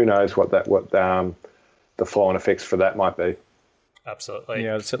 And who knows what the flow-on effects for that might be. Absolutely.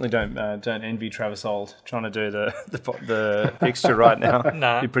 Yeah, I certainly don't envy Travis Auld trying to do the fixture right now.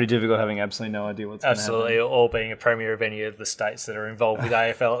 Nah. It'd be pretty difficult having absolutely no idea what's going to happen. Absolutely, or being a premier of any of the states that are involved with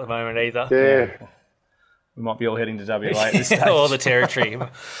AFL at the moment either. Yeah. We might be all heading to WA at this stage. Or the Territory,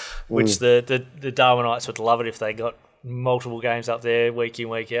 which the Darwinites would love it if they got multiple games up there week in,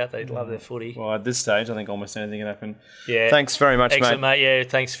 week out. They'd love their footy. Well, at this stage, I think almost anything can happen. Yeah. Thanks very much, excellent, mate. Yeah,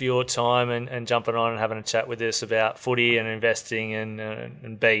 thanks for your time and jumping on and having a chat with us about footy and investing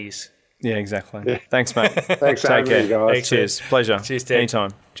and bees. Yeah, exactly. Yeah. Thanks, mate. Thanks for having me, guys. Cheers. Pleasure. Cheers, Ted.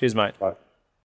 Anytime. Cheers, mate. Bye.